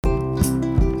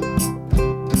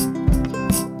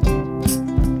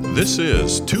This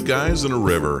is Two Guys in a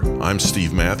River. I'm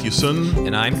Steve Mathewson.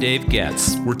 And I'm Dave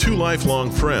Getz. We're two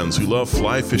lifelong friends who love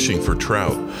fly fishing for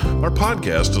trout. Our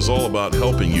podcast is all about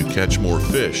helping you catch more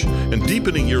fish and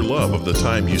deepening your love of the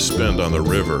time you spend on the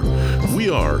river. We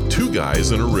are Two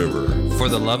Guys in a River. For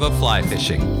the love of fly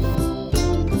fishing.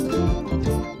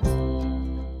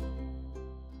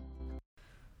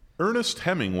 Ernest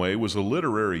Hemingway was a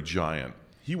literary giant.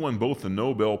 He won both the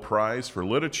Nobel Prize for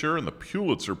Literature and the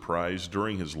Pulitzer Prize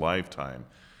during his lifetime.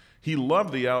 He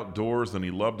loved the outdoors and he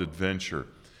loved adventure.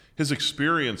 His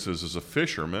experiences as a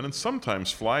fisherman and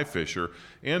sometimes fly fisher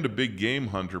and a big game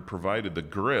hunter provided the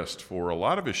grist for a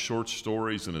lot of his short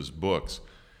stories and his books.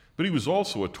 But he was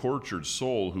also a tortured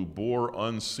soul who bore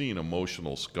unseen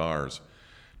emotional scars.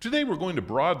 Today we're going to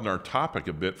broaden our topic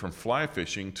a bit from fly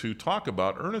fishing to talk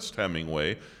about Ernest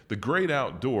Hemingway, the great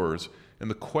outdoors, and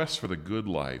the quest for the good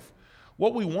life.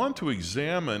 What we want to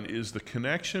examine is the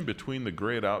connection between the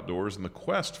great outdoors and the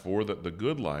quest for the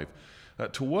good life.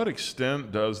 To what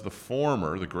extent does the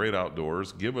former, the great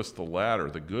outdoors, give us the latter,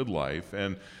 the good life?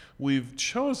 And we've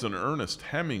chosen Ernest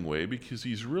Hemingway because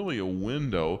he's really a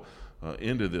window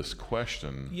into this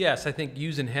question. Yes, I think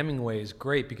using Hemingway is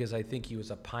great because I think he was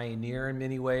a pioneer in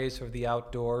many ways of the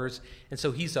outdoors. And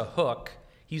so he's a hook.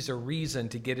 He's a reason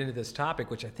to get into this topic,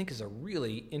 which I think is a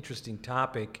really interesting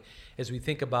topic as we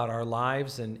think about our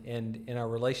lives and our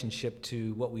relationship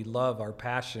to what we love, our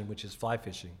passion, which is fly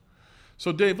fishing.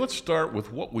 So Dave, let's start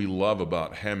with what we love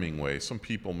about Hemingway. Some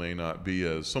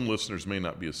listeners may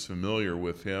not be as familiar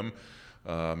with him.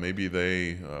 Maybe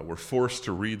they were forced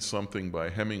to read something by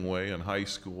Hemingway in high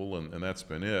school, and that's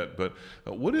been it. But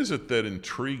what is it that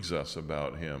intrigues us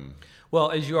about him?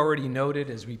 Well, as you already noted,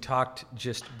 as we talked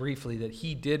just briefly, that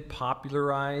he did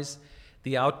popularize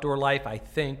the outdoor life, I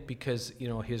think, because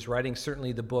his writing,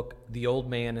 certainly the book The Old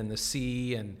Man and the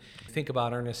Sea, and think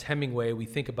about Ernest Hemingway, we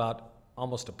think about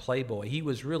almost a playboy. He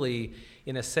was really,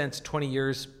 in a sense, 20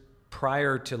 years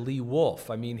prior to Lee Wolf.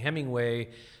 I mean, Hemingway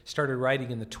started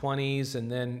writing in the 20s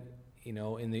and then,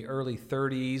 in the early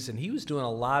 30s, and he was doing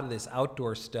a lot of this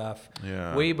outdoor stuff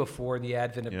way before the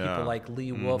advent of people like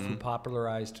Lee Wolf, who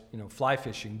popularized, fly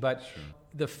fishing. But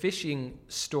the fishing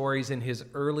stories in his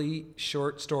early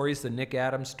short stories, the Nick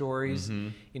Adams stories,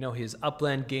 his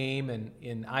upland game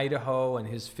in Idaho and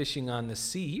his fishing on the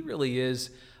sea, he really is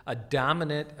a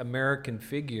dominant American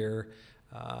figure,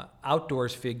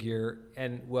 outdoors figure,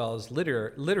 and as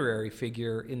literary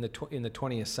figure in the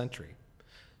 20th century.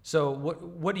 So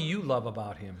what do you love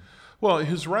about him? Well,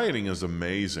 his writing is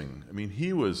amazing. I mean,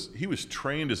 he was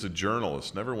trained as a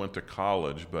journalist, never went to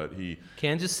college, but he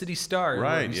Kansas City Star.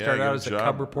 Right, he started out as a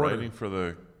cub reporter, writing for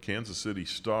the Kansas City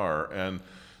Star, and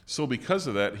so because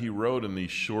of that, he wrote in these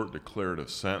short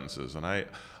declarative sentences. And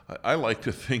I like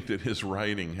to think that his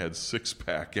writing had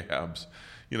six-pack abs.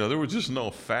 There was just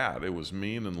no fat. It was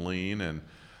mean and lean. And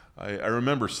I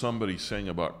remember somebody saying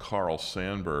about Carl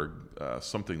Sandburg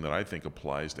something that I think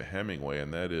applies to Hemingway,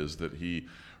 and that is that he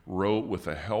wrote with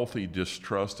a healthy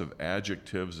distrust of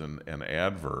adjectives and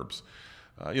adverbs.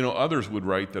 Others would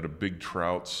write that a big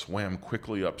trout swam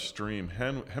quickly upstream.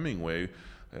 Hemingway,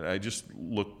 I just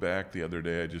looked back the other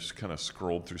day, I just kind of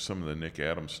scrolled through some of the Nick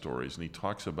Adams stories, and he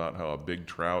talks about how a big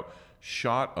trout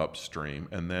shot upstream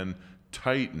and then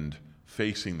tightened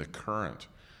facing the current.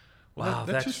 Well, wow,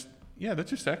 that's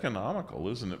just economical,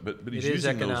 isn't it? But he's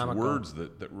using those words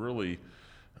that really,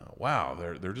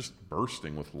 they're just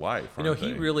bursting with life.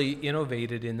 He really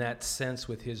innovated in that sense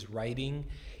with his writing.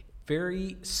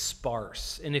 Very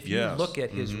sparse. And if you look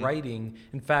at his writing,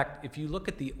 in fact, if you look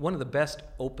at one of the best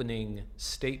opening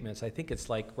statements, I think it's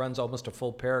runs almost a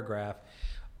full paragraph,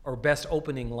 or best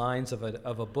opening lines of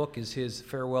a book is his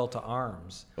Farewell to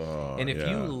Arms. And if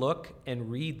you look and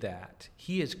read that,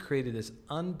 he has created this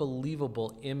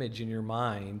unbelievable image in your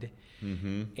mind,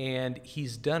 and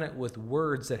he's done it with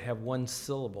words that have one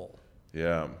syllable.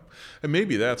 Yeah, and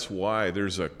maybe that's why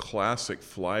there's a classic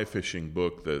fly fishing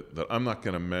book that I'm not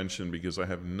going to mention because I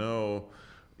have no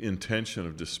intention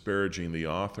of disparaging the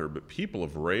author, but people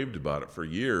have raved about it for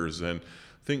years, and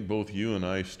I think both you and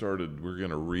I we're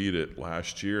going to read it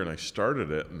last year, and I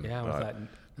started it, and I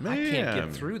can't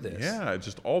get through this. Yeah,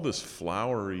 just all this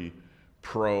flowery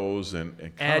prose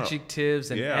and adjectives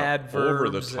and adverbs.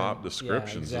 Over-the-top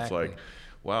descriptions. Yeah, exactly. It's like,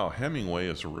 wow, Hemingway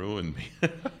has ruined me.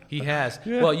 He has.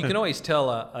 Yeah. Well, you can always tell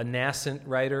a nascent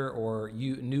writer or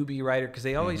newbie writer because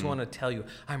they always want to tell you,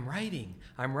 I'm writing.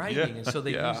 Yeah. And so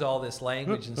they use all this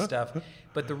language and stuff.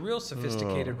 But the real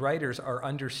sophisticated writers are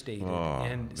understated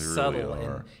and they really subtle.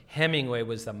 are. And Hemingway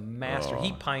was the master.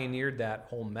 He pioneered that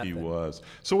whole method. He was.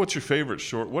 So what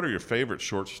are your favorite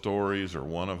short stories, or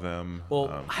one of them?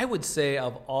 Well, I would say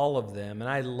of all of them, and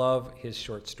I love his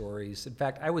short stories. In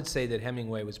fact, I would say that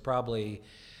Hemingway was probably,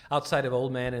 outside of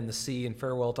Old Man and the Sea and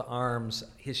Farewell to Arms,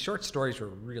 his short stories were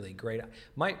really great.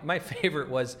 My favorite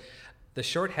was The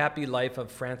Short Happy Life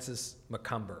of Francis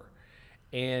Macomber.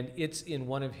 And it's in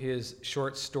one of his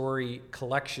short story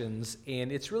collections,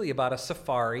 and it's really about a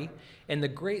safari, and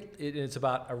it's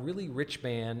about a really rich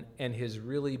man and his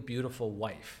really beautiful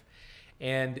wife.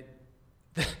 And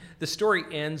the story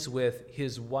ends with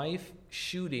his wife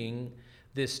shooting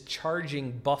this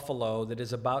charging buffalo that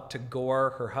is about to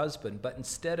gore her husband, but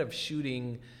instead of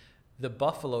shooting the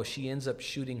buffalo, she ends up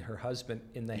shooting her husband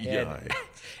in the head. Yikes.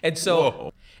 And so,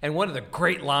 Whoa. and one of the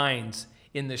great lines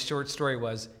in this short story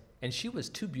was, and she was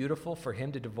too beautiful for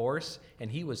him to divorce, and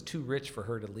he was too rich for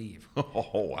her to leave. Oh,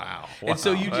 wow. And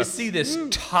so you just see this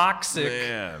toxic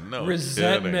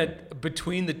resentment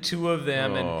between the two of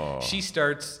them, and she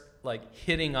starts like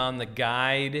hitting on the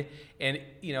guide, and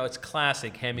it's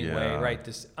classic Hemingway, right?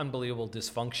 This unbelievable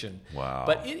dysfunction. Wow.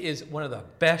 But it is one of the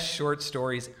best short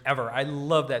stories ever. I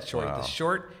love that story, The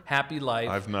Short Happy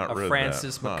Life of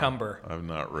Francis Macomber. I've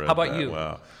not read that. How about you?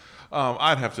 Wow.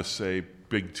 I'd have to say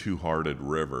Big Two-Hearted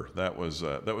River. That was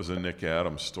a Nick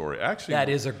Adams story. Actually, that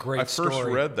is a great story. I first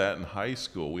read that in high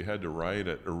school. We had to read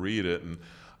it, and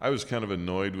I was kind of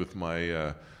annoyed with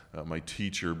my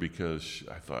teacher because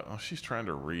I thought, she's trying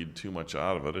to read too much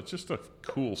out of it. It's just a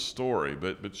cool story,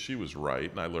 but she was right,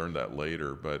 and I learned that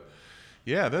later. But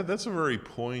yeah, that's a very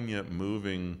poignant,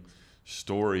 moving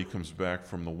story. He comes back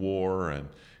from the war, and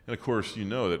of course,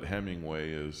 that Hemingway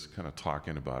is kind of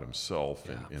talking about himself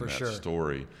in that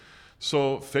story.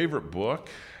 So, favorite book?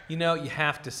 You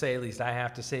have to say, at least I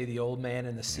have to say, The Old Man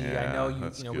and the Sea. Yeah, I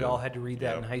know we all had to read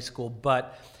that in high school,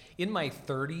 but in my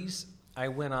 30s, I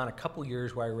went on a couple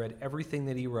years where I read everything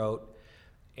that he wrote,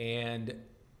 and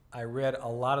I read a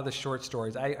lot of the short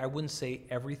stories. I wouldn't say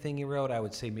everything he wrote. I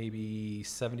would say maybe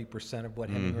 70% of what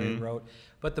Hemingway wrote.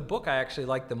 But the book I actually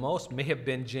liked the most may have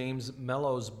been James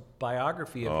Mello's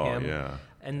biography of him. Yeah.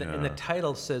 And the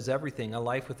title says everything, A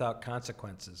Life Without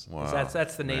Consequences. Wow.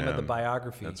 That's the name of the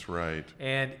biography. That's right.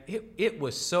 And it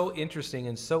was so interesting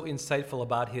and so insightful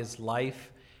about his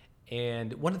life.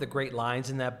 And one of the great lines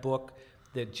in that book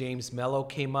that James Mello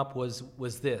came up was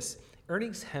this: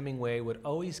 Ernest Hemingway would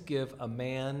always give a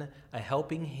man a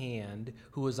helping hand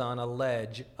who was on a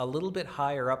ledge a little bit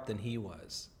higher up than he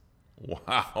was.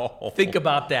 Wow. Think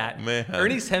about that. Man.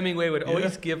 Ernest Hemingway would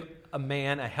always give a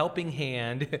man a helping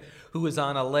hand who was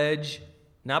on a ledge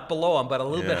not below him, but a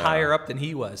little bit higher up than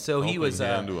he was. So he was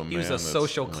a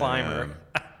social climber.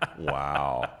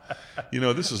 Wow.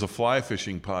 This is a fly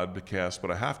fishing podcast,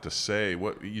 but I have to say,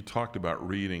 what you talked about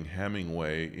reading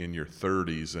Hemingway in your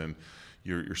 30s, and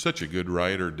you're such a good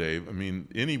writer, Dave. I mean,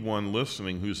 anyone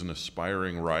listening who's an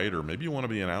aspiring writer, maybe you want to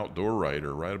be an outdoor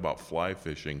writer, write about fly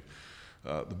fishing.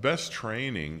 The best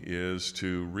training is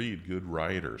to read good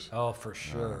writers. Oh, for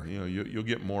sure. You'll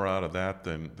get more out of that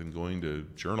than going to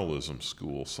journalism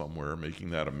school somewhere, making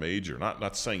that a major.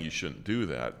 Not saying you shouldn't do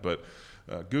that, but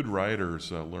good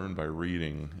writers learn by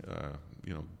reading,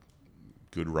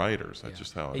 good writers. That's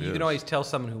just how it is. You can always tell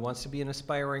someone who wants to be an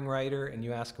aspiring writer, and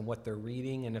you ask them what they're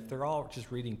reading, and if they're all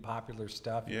just reading popular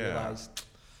stuff, you realize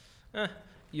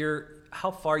how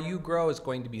far you grow is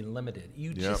going to be limited.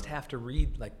 You just have to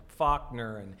read like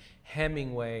Faulkner and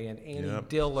Hemingway and Annie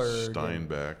Dillard,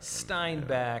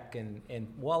 Steinbeck, and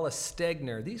Wallace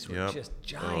Stegner. These were just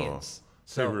giants.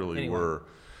 They really were.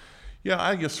 Yeah,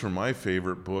 I guess for my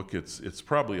favorite book, it's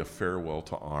probably A Farewell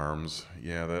to Arms.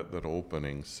 Yeah, that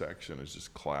opening section is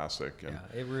just classic. And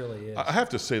it really is. I have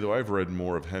to say, though, I've read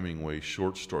more of Hemingway's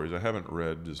short stories. I haven't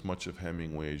read as much of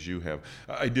Hemingway as you have.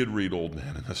 I did read Old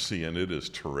Man and the Sea, and it is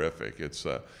terrific. It's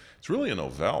really a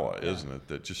novella, isn't it?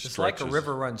 That just stretches. It's like a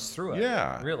river runs through it.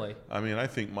 Yeah. Really. I mean, I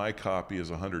think my copy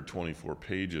is 124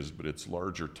 pages, but it's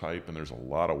larger type, and there's a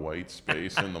lot of white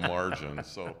space in the margin.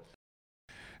 So.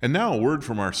 And now a word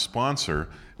from our sponsor.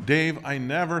 Dave, I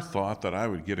never thought that I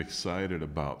would get excited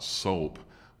about soap,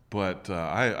 but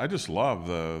I just love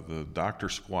the Dr.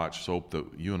 Squatch soap that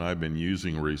you and I have been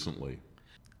using recently.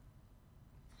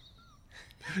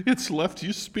 It's left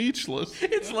you speechless.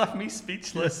 It's left me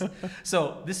speechless.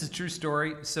 So this is a true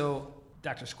story. So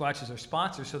Dr. Squatch is our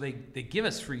sponsor, so they give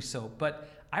us free soap. But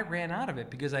I ran out of it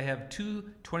because I have two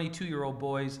 22-year-old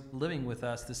boys living with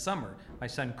us this summer. My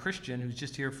son Christian, who's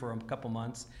just here for a couple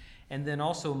months, and then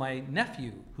also my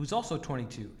nephew, who's also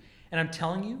 22. And I'm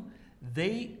telling you,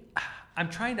 I'm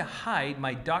trying to hide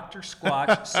my Dr.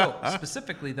 Squatch soap,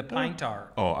 specifically the pine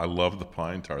tar. Oh, I love the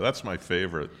pine tar. That's my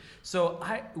favorite. So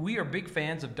we are big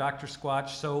fans of Dr. Squatch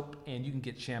soap, and you can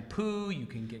get shampoo, you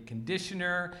can get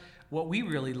conditioner. What we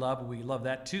really love, we love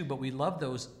that too, but we love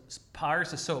those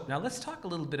bars of soap. Now let's talk a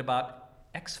little bit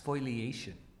about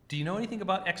exfoliation. Do you know anything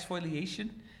about exfoliation?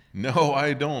 No,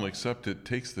 I don't, except it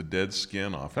takes the dead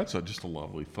skin off. That's just a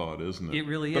lovely thought, isn't it? It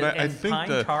really but is, I and think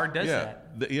pine tar does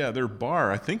that. Their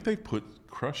bar, I think they put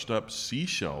crushed up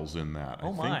seashells in that.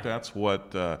 Oh, I think that's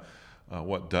what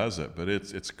does it, but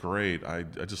it's great. I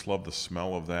just love the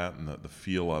smell of that and the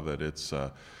feel of it.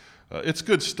 It's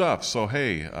good stuff. So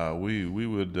hey, we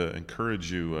would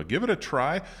encourage you, give it a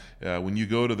try. When you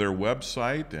go to their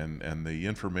website, and the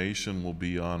information will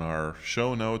be on our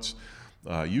show notes,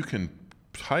 you can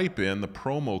type in the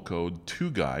promo code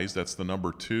 2GUYS, that's the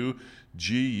number 2,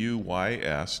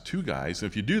 GUYS, 2GUYS.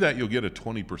 If you do that, you'll get a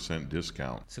 20%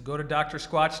 discount. So go to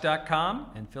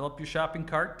drsquatch.com and fill up your shopping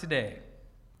cart today.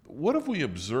 What have we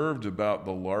observed about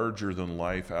the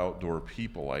larger-than-life outdoor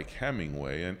people like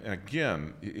Hemingway? And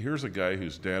again, here's a guy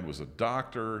whose dad was a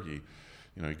doctor. He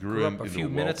grew up a few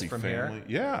minutes from family. here.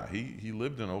 Yeah, he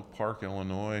lived in Oak Park,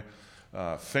 Illinois.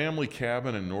 Family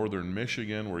cabin in northern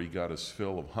Michigan where he got his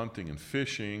fill of hunting and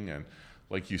fishing. And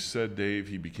like you said, Dave,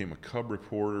 he became a cub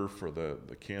reporter for the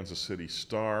Kansas City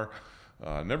Star.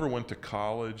 Never went to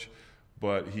college,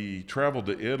 but he traveled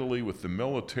to Italy with the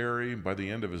military. By the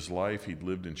end of his life, he'd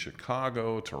lived in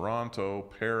Chicago, Toronto,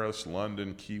 Paris,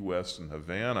 London, Key West, and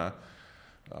Havana.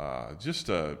 Just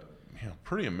a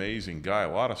pretty amazing guy. A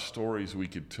lot of stories we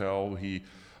could tell.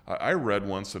 I read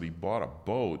once that he bought a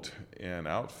boat and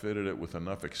outfitted it with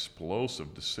enough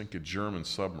explosive to sink a German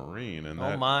submarine, and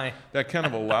that kind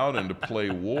of allowed him to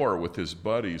play war with his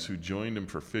buddies who joined him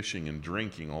for fishing and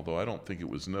drinking, although I don't think it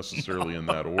was necessarily in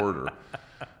that order.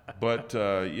 But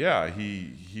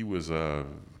he was a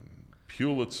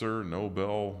Pulitzer,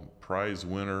 Nobel Prize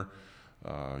winner,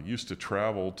 used to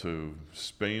travel to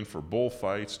Spain for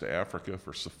bullfights, to Africa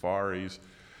for safaris,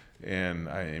 and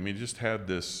just had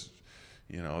this,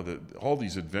 all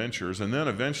these adventures, and then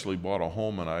eventually bought a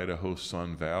home in Idaho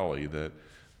Sun Valley that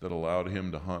allowed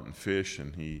him to hunt and fish,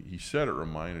 and he said it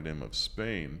reminded him of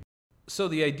Spain. So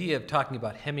the idea of talking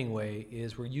about Hemingway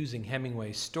is we're using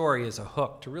Hemingway's story as a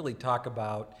hook to really talk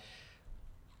about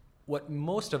what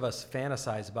most of us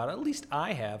fantasize about, at least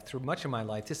I have through much of my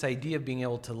life, this idea of being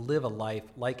able to live a life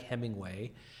like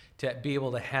Hemingway, to be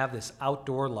able to have this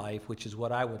outdoor life, which is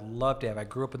what I would love to have. I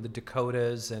grew up in the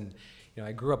Dakotas, and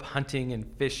I grew up hunting and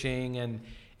fishing,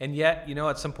 and yet,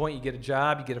 at some point you get a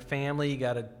job, you get a family, you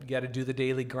got to do the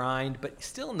daily grind, but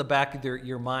still in the back of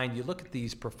your mind, you look at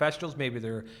these professionals, maybe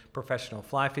they're professional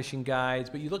fly fishing guides,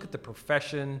 but you look at the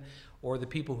profession or the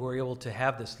people who are able to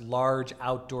have this large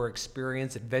outdoor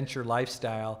experience, adventure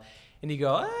lifestyle, and you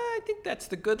go, I think that's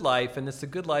the good life, and it's the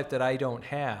good life that I don't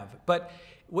have. But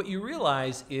what you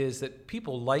realize is that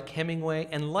people like Hemingway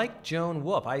and like Joan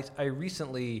Wulff. I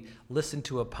recently listened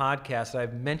to a podcast,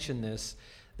 I've mentioned this,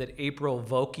 that April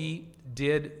Vokey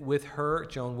did with her.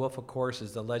 Joan Wulff, of course,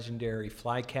 is the legendary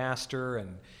fly caster,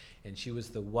 and she was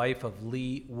the wife of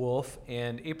Lee Wulff.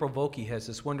 And April Vokey has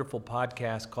this wonderful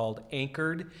podcast called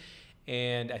Anchored,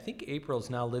 and I think April's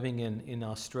now living in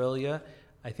Australia.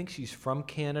 I think she's from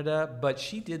Canada, but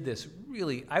she did this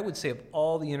really, I would say of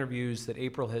all the interviews that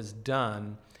April has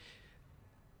done,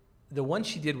 the one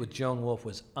she did with Joan Wulff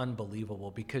was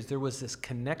unbelievable because there was this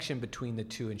connection between the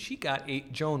two, and she got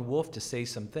Joan Wulff to say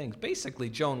some things. Basically,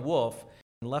 Joan Wulff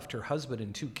left her husband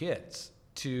and 2 kids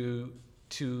to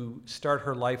start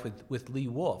her life with Lee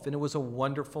Wulff, and it was a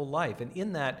wonderful life. And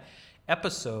in that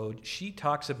episode, she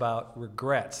talks about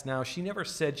regrets. Now, she never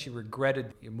said she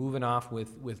regretted moving off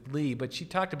with Lee, but she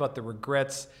talked about the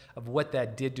regrets of what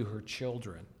that did to her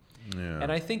children. Yeah.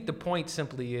 And I think the point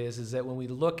simply is that when we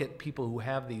look at people who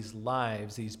have these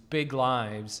lives, these big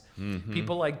lives,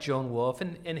 people like Joan Wulff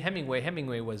and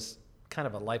Hemingway was kind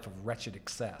of a life of wretched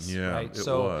excess, right?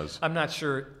 So was. I'm not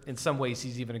sure in some ways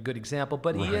he's even a good example,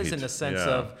 but he is in the sense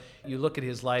of you look at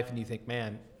his life and you think,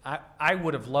 man, I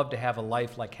would have loved to have a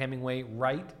life like Hemingway,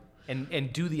 right?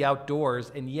 And do the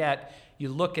outdoors, and yet you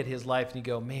look at his life and you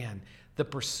go, man, the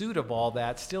pursuit of all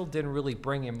that still didn't really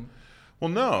bring him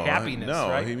happiness,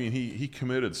 right? I mean, he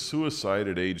committed suicide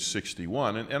at age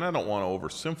 61, and I don't want to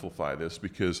oversimplify this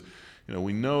because,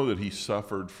 we know that he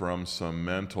suffered from some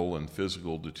mental and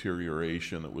physical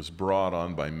deterioration that was brought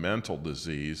on by mental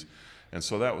disease, And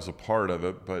so that was a part of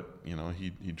it. But, you know,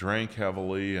 he drank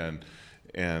heavily,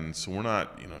 and so we're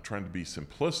not, you know, trying to be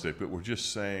simplistic, but we're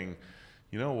just saying,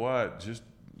 you know what, just,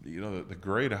 you know, the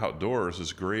great outdoors,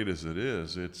 as great as it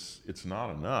is, it's not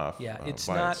enough. Yeah, it's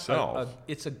by not itself.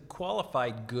 it's a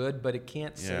qualified good, but it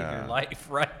can't save Yeah. your life,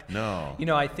 right? No. You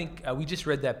know, I think we just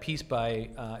read that piece by,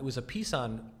 it was a piece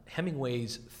on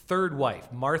Hemingway's third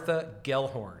wife, Martha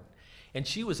Gellhorn. And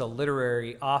she was a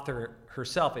literary author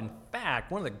herself. In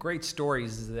fact, one of the great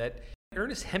stories is that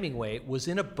Ernest Hemingway was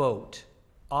in a boat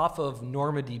off of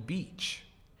Normandy Beach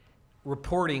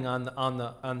reporting on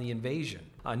the invasion,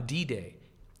 on D-Day.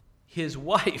 His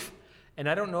wife, and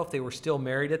I don't know if they were still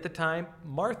married at the time,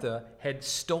 Martha had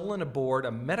stolen aboard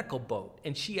a medical boat,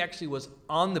 and she actually was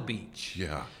on the beach.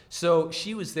 Yeah. So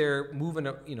she was there moving,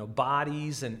 you know,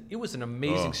 bodies, and it was an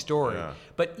amazing story. Yeah.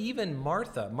 But even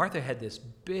Martha had this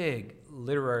big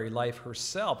literary life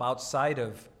herself outside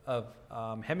of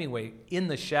Hemingway, in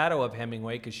the shadow of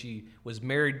Hemingway, because she was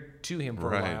married to him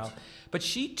for a Right. while. But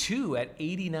she too, at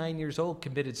 89 years old,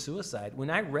 committed suicide. When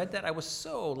I read that, I was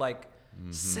so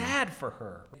sad for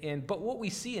her. But what we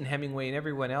see in Hemingway and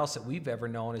everyone else that we've ever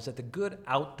known is that the good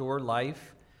outdoor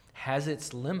life has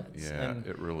its limits. Yeah, And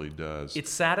it really does.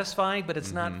 it's satisfying, but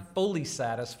it's not fully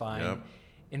satisfying. Yep.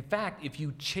 In fact, if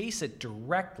you chase it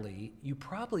directly, you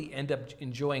probably end up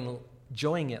enjoying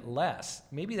it less.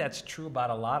 Maybe that's true about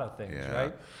a lot of things, Yeah.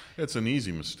 right? It's an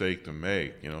easy mistake to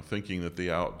make, you know, thinking that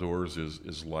the outdoors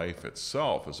is life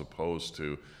itself as opposed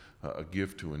to a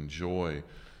gift to enjoy.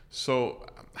 So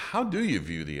how do you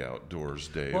view the outdoors,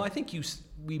 Dave? Well, I think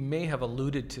we may have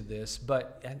alluded to this,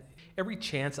 but every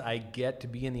chance I get to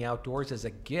be in the outdoors is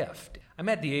a gift. I'm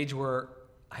at the age where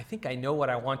I think I know what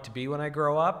I want to be when I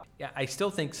grow up. Yeah, I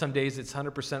still think some days it's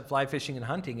 100% fly fishing and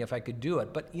hunting if I could do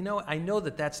it. But, you know, I know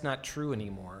that that's not true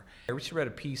anymore. I recently read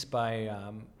a piece by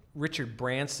Richard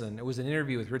Branson. It was an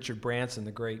interview with Richard Branson,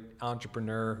 the great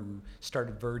entrepreneur who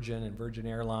started Virgin and Virgin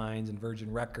Airlines and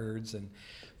Virgin Records.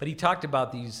 But he talked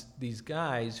about these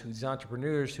guys, these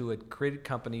entrepreneurs who had created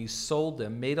companies, sold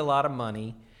them, made a lot of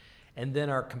money, and then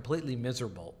are completely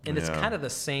miserable. And it's kind of the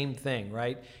same thing,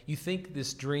 right? You think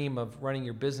this dream of running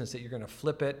your business, that you're going to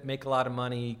flip it, make a lot of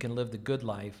money, you can live the good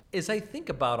life. As I think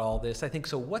about all this, I think,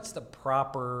 so what's the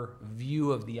proper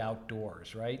view of the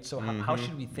outdoors, right? So how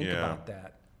should we think about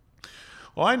that?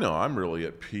 Well, I know I'm really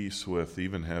at peace with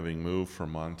even having moved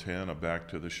from Montana back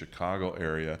to the Chicago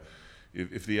area.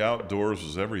 If the outdoors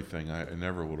was everything, I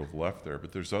never would have left there.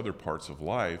 But there's other parts of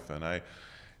life, and I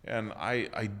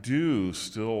do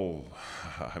still,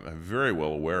 I'm very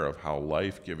well aware of how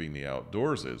life-giving the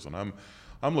outdoors is, and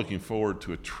I'm looking forward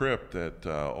to a trip that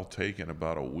I'll take in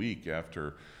about a week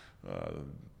after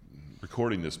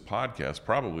recording this podcast.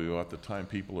 Probably at the time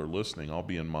people are listening, I'll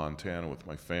be in Montana with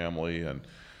my family and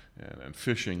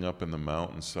fishing up in the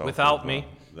mountains south. Without me.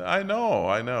 I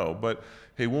know, but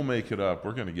hey, we'll make it up.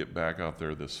 We're going to get back out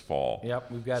there this fall.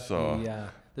 Yep, we've got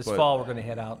this but- fall we're going to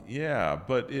head out. Yeah,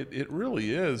 but it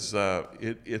really is.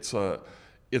 It's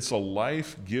a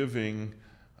life-giving.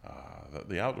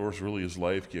 The outdoors really is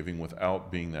life-giving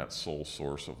without being that sole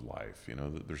source of life. You know,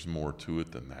 there's more to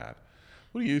it than that.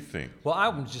 What do you think? Well,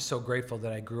 I'm just so grateful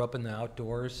that I grew up in the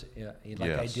outdoors, like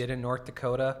I Yes. did in North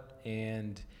Dakota.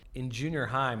 And in junior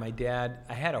high,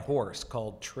 I had a horse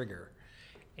called Trigger.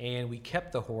 And we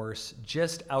kept the horse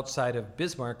just outside of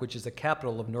Bismarck, which is the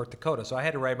capital of North Dakota. So I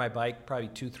had to ride my bike probably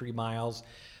 2-3 miles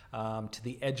to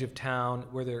the edge of town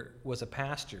where there was a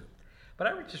pasture. But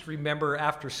I would just remember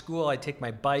after school, I'd take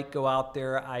my bike, go out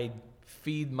there, I'd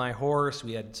feed my horse.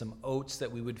 We had some oats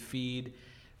that we would feed,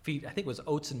 I think it was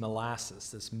oats and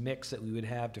molasses, this mix that we would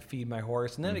have to feed my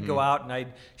horse. And then I'd go out and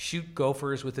I'd shoot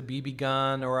gophers with a BB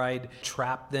gun, or I'd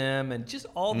trap them, and just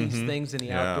all these things in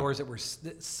the outdoors that were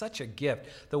such a gift.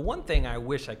 The one thing I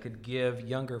wish I could give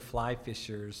younger fly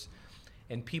fishers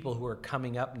and people who are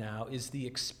coming up now is the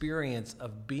experience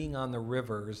of being on the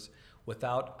rivers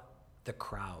without the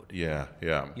crowd. Yeah. You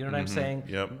know what I'm saying?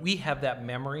 Yep. We have that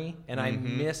memory, and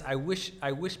I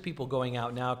wish people going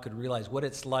out now could realize what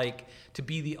it's like to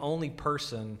be the only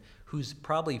person who's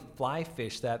probably fly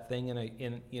fished that thing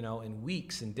in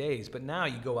weeks and days. But now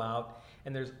you go out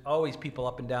and there's always people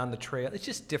up and down the trail. It's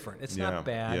just different. It's not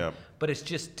bad, but it's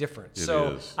just different. It so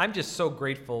is. I'm just so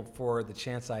grateful for the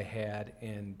chance I had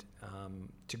and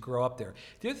to grow up there.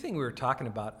 The other thing we were talking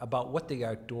about what the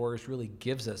outdoors really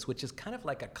gives us, which is kind of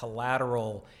like a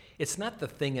collateral. It's not the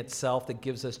thing itself that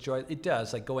gives us joy. It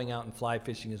does, like going out and fly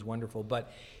fishing is wonderful,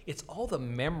 but it's all the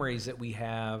memories that we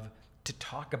have to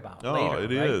talk about later.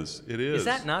 It right? is. It is. Is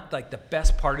that not like the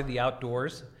best part of the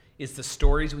outdoors? Is the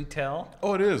stories we tell?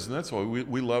 Oh, it is, and that's why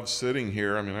we love sitting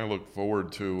here. I mean, I look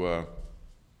forward to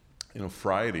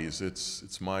Fridays,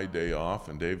 it's my day off,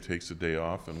 and Dave takes a day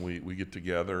off, and we get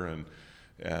together and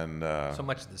so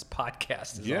much of this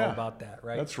podcast is yeah, all about that,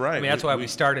 right? That's right. I mean, that's why we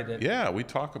started it. Yeah, we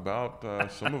talk about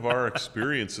some of our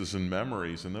experiences and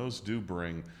memories, and those do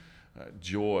bring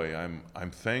joy.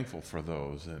 I'm thankful for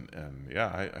those, and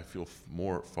yeah, I feel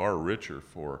far richer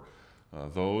for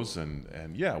those,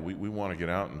 and yeah, we want to get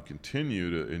out and continue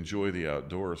to enjoy the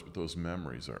outdoors, but those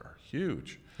memories are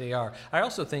huge. They are. I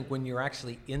also think when you're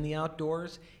actually in the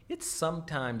outdoors, it's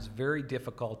sometimes very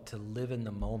difficult to live in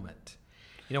the moment.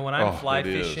 When I'm fly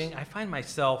fishing, I find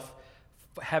myself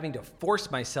having to force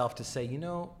myself to say,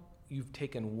 you've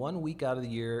taken 1 week out of the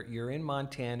year, you're in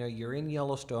Montana, you're in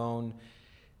Yellowstone,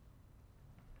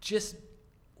 just,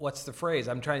 what's the phrase?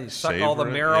 I'm trying to suck all the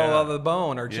marrow of the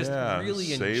bone, or just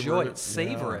really enjoy it,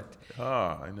 savor it.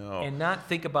 I know. And not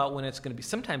think about when it's going to be.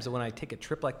 Sometimes when I take a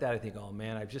trip like that, I think, oh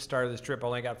man, I've just started this trip, I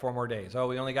only got 4 more days. Oh,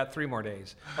 we only got 3 more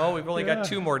days. Oh, we've only got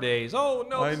 2 more days. Oh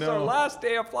no, this is our last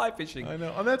day of fly fishing. I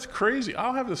know. And that's crazy.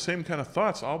 I'll have the same kind of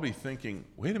thoughts. I'll be thinking,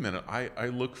 wait a minute, I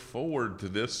look forward to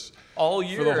this all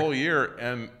year. For the whole year.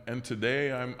 And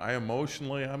today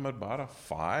I'm about a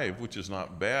 5, which is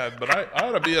not bad, but I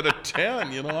ought to be at a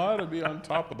 10, I ought to be on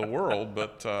top of the world,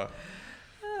 but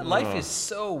life is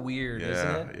so weird,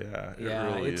 isn't it? Yeah,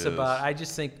 it really it's is. I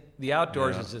just think the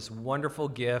outdoors is this wonderful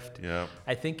gift. Yeah.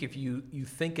 I think if you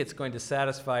think it's going to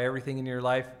satisfy everything in your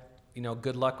life,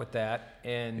 good luck with that.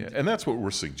 And that's what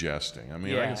we're suggesting. I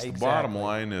mean, I guess the bottom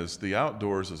line is the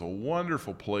outdoors is a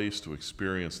wonderful place to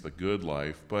experience the good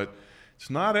life, but it's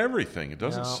not everything. It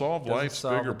doesn't solve life's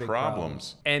bigger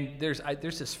problems. And there's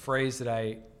this phrase that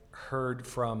I heard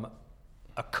from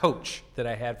a coach that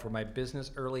I had for my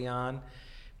business early on.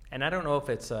 And I don't know if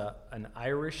it's an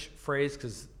Irish phrase,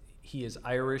 because he is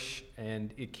Irish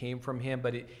and it came from him,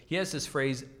 but he has this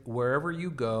phrase, wherever you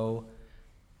go,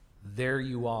 there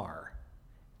you are.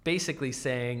 Basically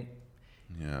saying,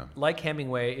 like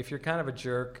Hemingway, if you're kind of a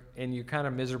jerk and you're kind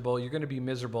of miserable, you're going to be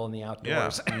miserable in the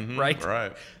outdoors, right?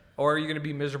 Right. Or you're going to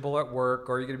be miserable at work,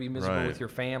 or you're going to be miserable with your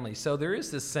family. So there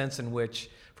is this sense in which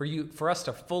for us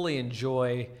to fully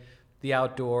enjoy the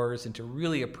outdoors and to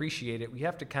really appreciate it, we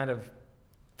have to kind of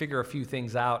figure a few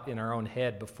things out in our own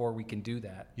head before we can do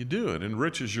that. You do. It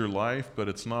enriches your life, but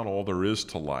it's not all there is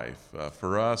to life.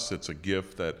 For us, it's a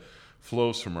gift that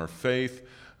flows from our faith.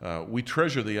 We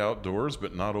treasure the outdoors,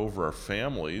 but not over our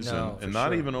families, and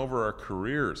not even over our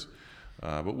careers.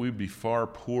 But we'd be far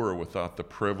poorer without the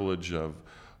privilege of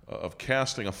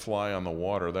casting a fly on the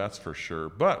water, that's for sure.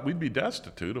 But we'd be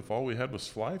destitute if all we had was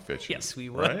fly fishing. Yes, we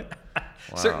would. Right?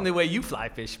 Wow. Certainly the way you fly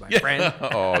fish, my friend.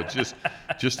 Oh,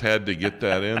 just had to get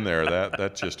that in there.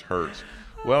 That just hurts.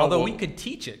 Well, although we could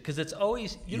teach it, because it's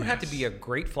always, you don't have to be a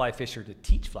great fly fisher to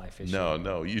teach fly fishing.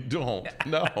 No, you don't.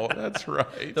 No, that's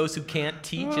right. Those who can't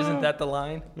teach, isn't that the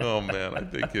line? Oh, man, I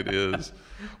think it is.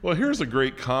 Well, here's a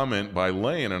great comment by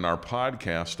Lane in our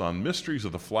podcast on Mysteries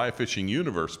of the Fly Fishing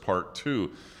Universe, Part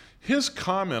 2. His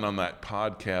comment on that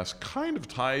podcast kind of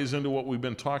ties into what we've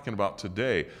been talking about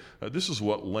today. This is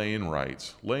what Lane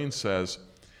writes. Lane says,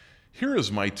 "Here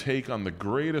is my take on the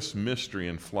greatest mystery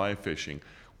in fly fishing.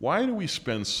 Why do we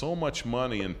spend so much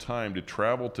money and time to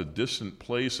travel to distant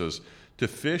places to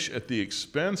fish at the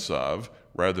expense of,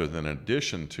 rather than in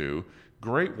addition to,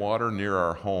 great water near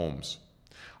our homes?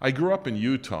 I grew up in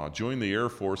Utah, joined the Air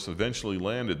Force, eventually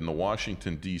landed in the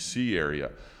Washington, D.C.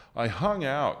 area. I hung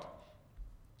out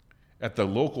at the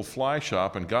local fly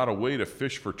shop and got away to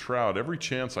fish for trout every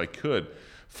chance I could.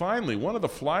 Finally, one of the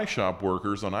fly shop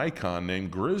workers on Icon named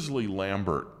Grizzly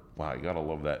Lambert." Wow, you gotta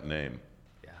love that name.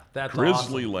 That's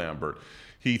Grizzly awesome. Lambert.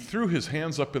 He threw his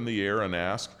hands up in the air and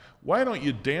asked, "Why don't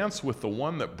you dance with the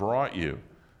one that brought you?"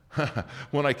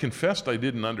 When I confessed I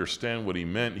didn't understand what he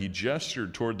meant, he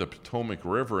gestured toward the Potomac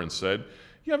River and said,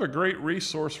 "You have a great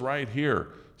resource right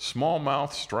here.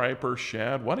 Smallmouth, striper,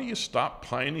 shad. Why don't you stop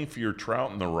pining for your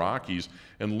trout in the Rockies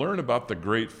and learn about the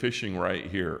great fishing right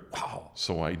here?" Wow.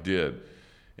 So I did,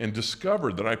 and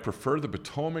discovered that I prefer the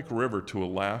Potomac River to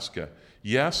Alaska.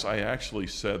 Yes, I actually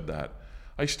said that.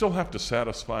 I still have to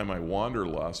satisfy my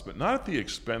wanderlust, but not at the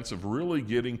expense of really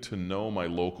getting to know my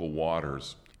local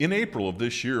waters. In April of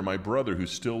this year, my brother, who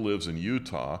still lives in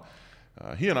Utah,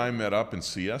 he and I met up in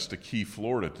Siesta Key,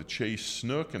 Florida, to chase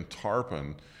snook and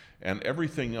tarpon and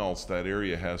everything else that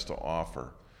area has to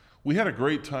offer. We had a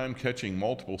great time catching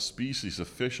multiple species of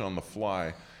fish on the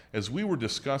fly. As we were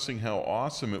discussing how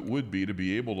awesome it would be to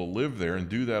be able to live there and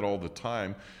do that all the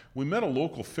time, we met a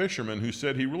local fisherman who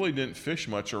said he really didn't fish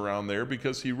much around there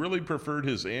because he really preferred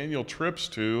his annual trips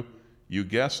to, you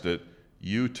guessed it,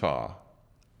 Utah.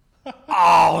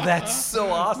 Oh, that's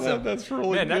so awesome. That's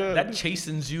really good. That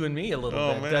chastens you and me a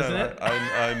little bit, man, doesn't it?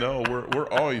 I know. We're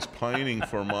always pining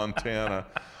for Montana.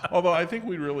 Although I think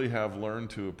we really have learned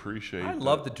to appreciate. I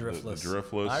love the Driftless. The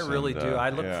Driftless. I really do.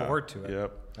 I look forward to it.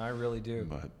 Yep. I really do.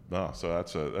 But no, so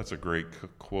that's a great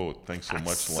quote. Thanks so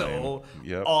much, So Lane.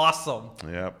 Yep. awesome.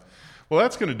 Yep. Well,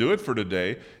 that's going to do it for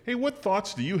today. Hey, what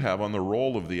thoughts do you have on the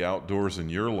role of the outdoors in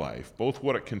your life, both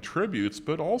what it contributes,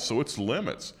 but also its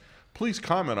limits? Please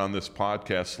comment on this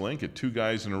podcast link at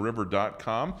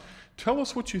twoguysinaRiver.com. Tell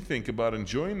us what you think about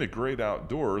enjoying the great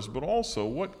outdoors, but also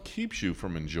what keeps you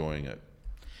from enjoying it.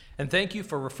 And thank you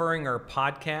for referring our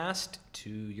podcast to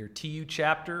your TU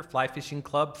chapter, Fly Fishing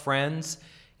Club, friends.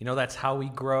 You know, that's how we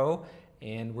grow.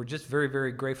 And we're just very,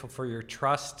 very grateful for your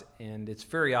trust. And it's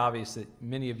very obvious that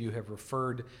many of you have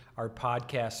referred our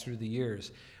podcast through the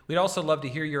years. We'd also love to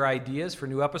hear your ideas for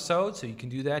new episodes. So you can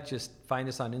do that. Just find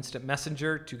us on Instant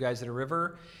Messenger, Two Guys at a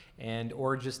River,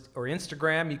 or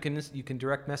Instagram. You can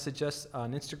direct message us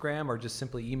on Instagram, or just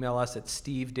simply email us at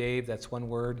SteveDave, that's one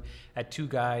word, at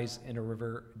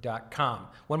twoguysinaRiver.com.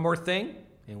 One more thing.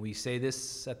 And we say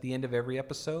this at the end of every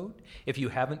episode. If you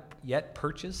haven't yet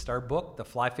purchased our book, The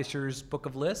Fly Fisher's Book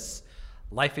of Lists,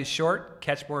 Life is Short,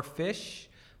 Catch More Fish,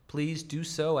 please do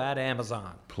so at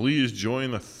Amazon. Please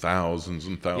join the thousands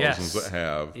and thousands that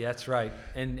have. Yeah, that's right.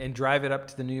 And drive it up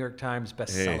to the New York Times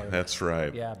bestseller. Hey, that's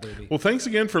right. Yeah, baby. Well, thanks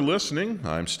again for listening.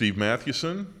 I'm Steve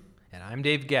Mathewson. And I'm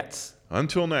Dave Getz.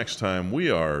 Until next time, we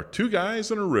are Two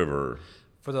Guys in a River.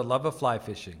 For the love of fly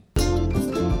fishing.